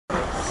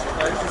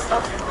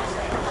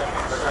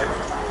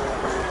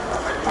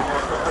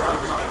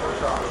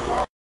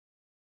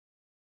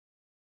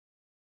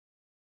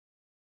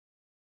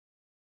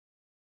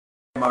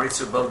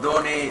Maurizio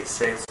Baldoni,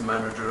 sales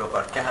manager of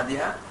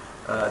Arcadia.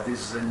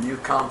 This is a new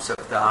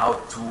concept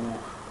how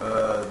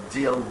to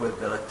deal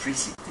with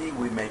electricity.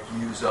 We make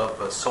use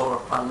of solar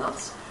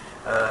panels.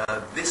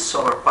 These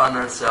solar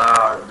panels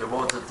are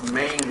devoted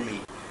mainly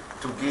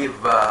to give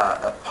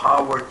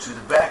power to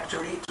the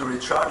battery, to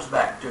recharge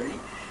battery,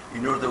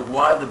 in order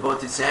while the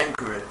boat is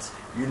anchored,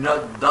 you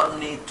don't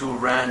need to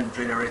run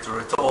generator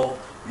at all.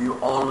 You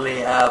only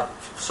have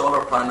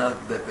solar panels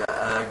that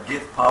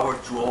give power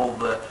to all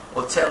the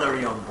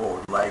hotellery on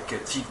board, like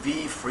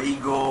TV,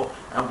 frigo,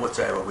 and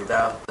whatever,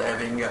 without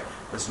having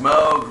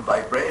smoke,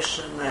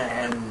 vibration,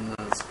 and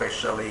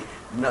especially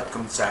not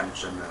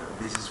consumption.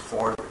 This is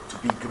for to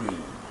be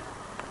green.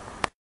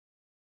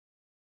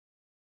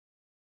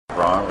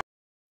 Wrong.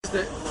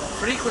 The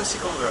frequency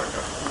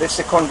converter. This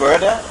is the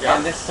converter, yeah.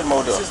 And this is the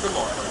motor. This is the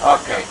motor.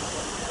 Okay.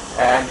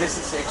 And this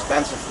is the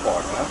expensive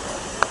part, no?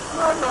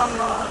 No,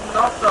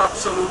 not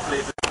absolutely.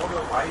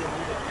 Why you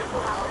need a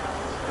gearbox?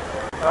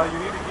 You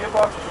need a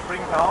gearbox to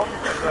bring down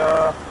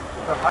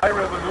the high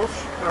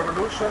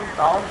revolution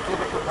down to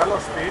the propeller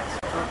speed,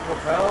 to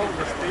propel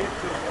the speed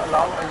to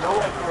allow a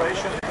low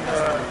acceleration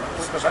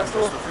with the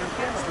vessel,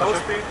 slow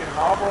speed in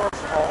harbors,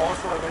 or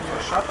also when you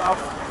shut off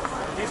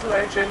the diesel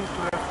engine to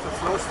have the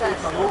slow speed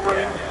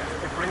maneuvering.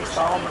 It brings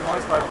down the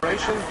noise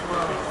vibration to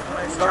a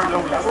very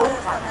low level.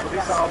 So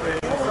these are the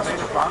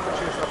main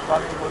advantages of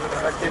running with an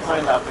electric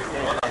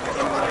application.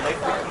 In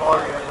electric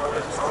motor,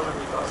 it's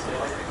already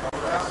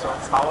so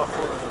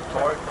powerful as a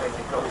torque that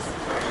it goes to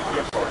the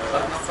gearbox.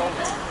 But not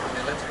only in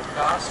electric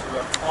cars, we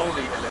have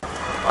only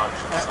electric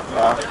functions.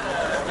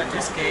 In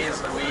this case,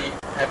 we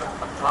have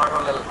a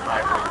parallel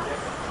hybrid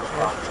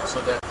function, so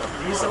that a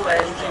diesel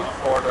engine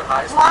for the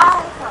high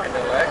speed and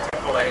an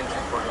electrical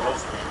engine for the low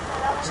speed.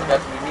 So that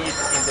we need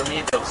in the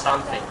middle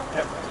something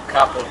to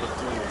couple the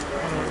two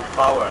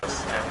powers,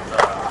 and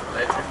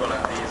electrical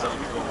and diesel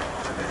go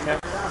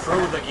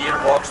through the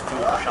gearbox to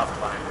the shaft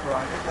line.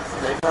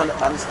 If I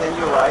understand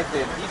you right,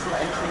 the diesel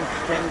engine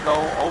can go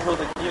over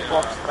the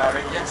gearbox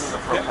directly to the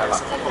propeller.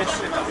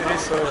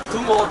 The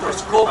two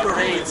motors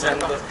cooperate and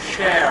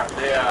share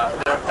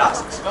their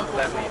tasks.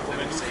 Let me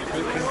say it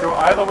You this can way. go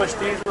either with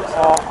diesel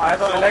or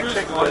either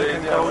electric, or you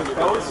can go with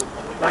both.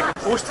 Like a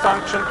boost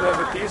function to have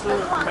a diesel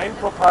main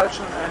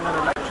propulsion, and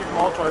an electric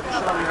motor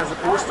additionally has a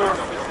booster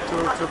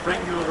to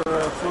bring you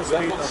the full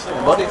speed.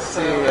 What is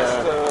the,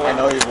 I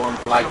know you won't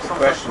like the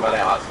question, but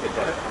I ask it.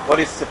 What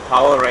is the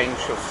power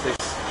range of this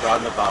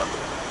roundabout,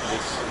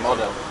 this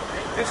model?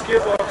 This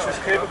gearbox is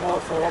capable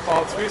for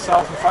about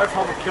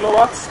 3,500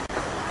 kilowatts.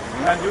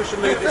 And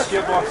usually this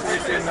gearbox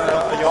is in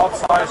a yacht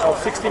size of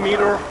 60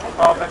 meter,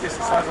 that is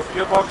the size of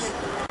gearbox.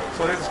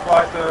 So this is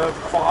quite,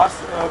 for us,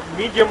 a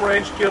medium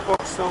range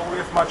gearbox, so we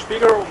have much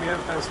bigger, we have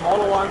then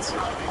smaller ones.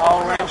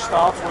 Our range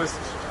starts with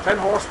 10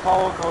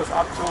 horsepower, goes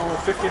up to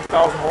 15,000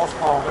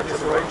 horsepower, that is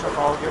the range of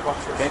our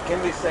gearboxes.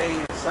 Can we say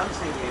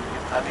something in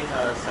having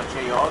such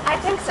a yacht? I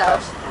think so.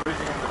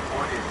 Cruising in the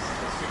 40s,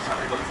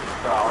 600 liters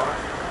per hour.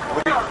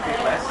 Would it be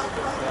less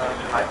with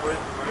hybrid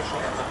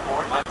version of the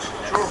Ford? Much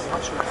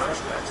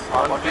less.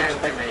 What do you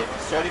expect?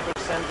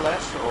 30%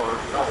 less or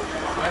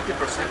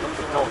 20% of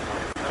the total.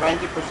 20%?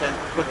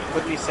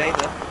 Could we say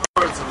that?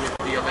 With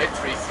the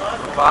electric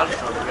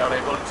propulsion, we are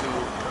able to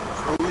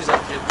cruise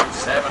until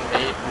 7,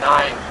 8,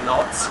 9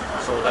 knots,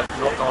 so that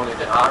not only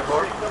the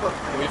harbor,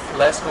 with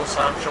less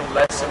consumption,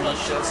 less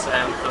emissions,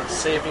 and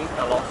saving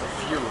a lot of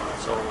fuel.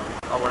 So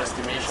our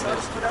estimation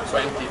is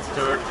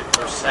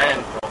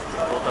 20–30% of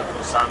the total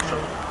consumption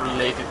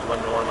related to a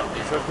normal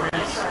diesel.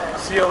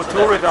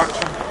 CO2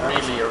 reduction.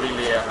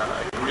 Really a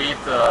great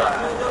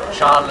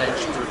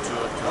challenge to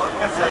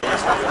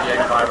face with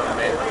the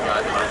environmental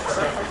guidelines.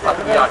 But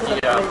we are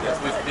here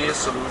with this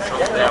solution,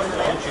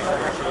 therefore.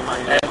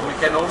 And we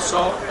can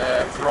also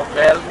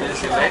propel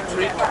these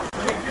electric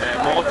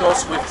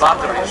motors with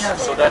batteries,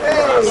 so that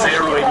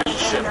zero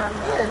emission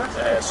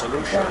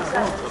solution,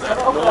 so that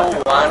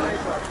no one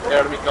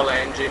thermal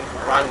engine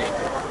running.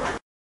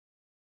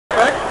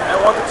 I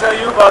want to tell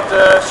you about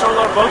the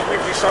solar boat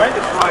we've designed.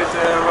 It's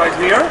right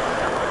here.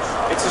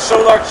 It's a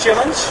solar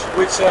challenge,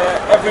 which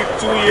every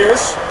 2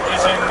 years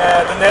is in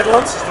the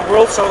Netherlands. It's the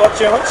World Solar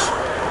Challenge.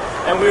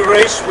 And we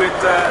race with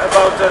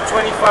about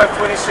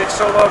 25–26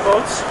 solar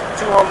boats,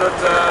 200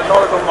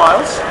 nautical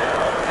miles.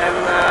 And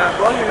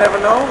well, you never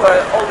know,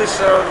 all this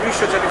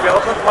research and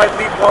development might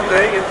lead one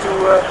day into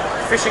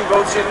fishing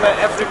boats in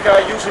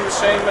Africa using the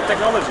same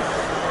technology.